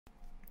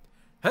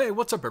Hey,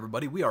 what's up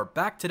everybody? We are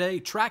back today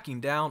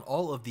tracking down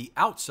all of the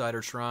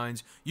outsider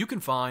shrines you can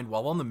find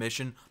while on the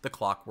mission, the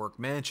Clockwork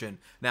Mansion.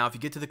 Now, if you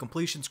get to the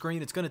completion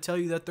screen, it's going to tell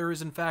you that there is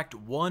in fact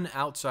one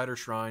outsider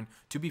shrine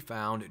to be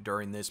found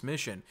during this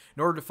mission.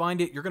 In order to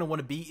find it, you're going to want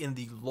to be in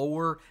the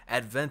Lower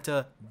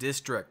Adventa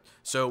district.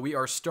 So we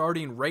are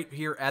starting right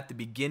here at the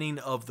beginning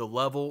of the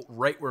level,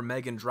 right where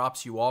Megan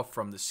drops you off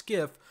from the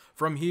skiff.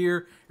 From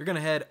here, you're going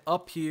to head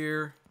up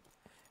here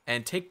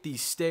and take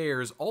these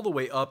stairs all the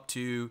way up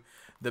to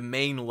the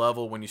main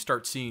level when you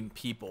start seeing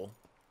people.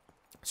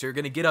 So you're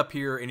going to get up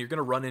here and you're going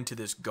to run into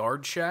this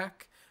guard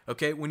shack.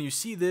 Okay, when you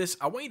see this,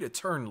 I want you to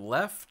turn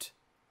left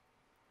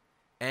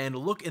and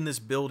look in this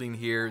building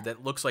here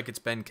that looks like it's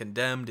been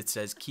condemned. It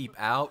says keep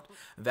out.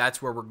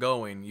 That's where we're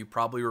going. You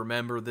probably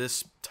remember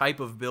this type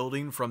of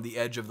building from the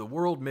Edge of the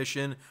World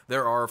mission.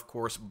 There are, of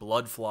course,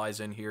 blood flies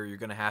in here you're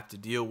going to have to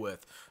deal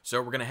with. So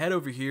we're going to head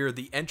over here.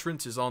 The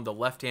entrance is on the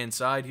left-hand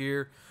side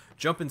here.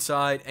 Jump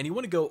inside, and you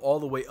want to go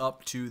all the way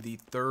up to the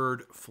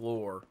 3rd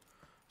floor.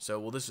 So,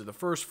 well, this is the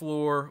 1st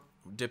floor.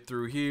 Dip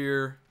through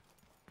here.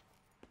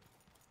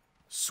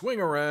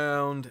 Swing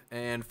around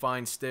and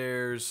find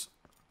stairs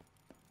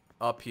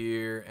up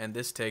here, and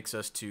this takes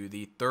us to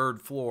the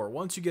 3rd floor.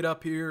 Once you get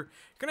up here, you're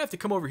going to have to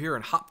come over here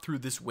and hop through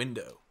this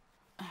window.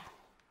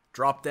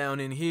 Drop down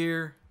in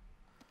here,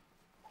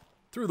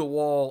 through the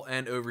wall,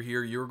 and over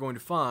here you're going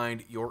to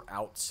find your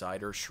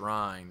outsider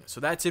shrine. So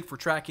that's it for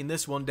tracking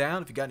this one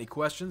down. If you got any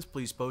questions,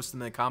 please post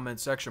them in the comment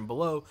section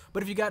below.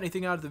 But if you got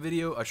anything out of the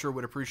video, I sure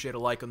would appreciate a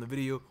like on the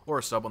video or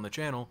a sub on the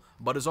channel.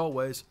 But as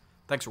always,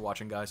 thanks for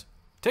watching, guys.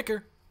 Take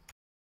care.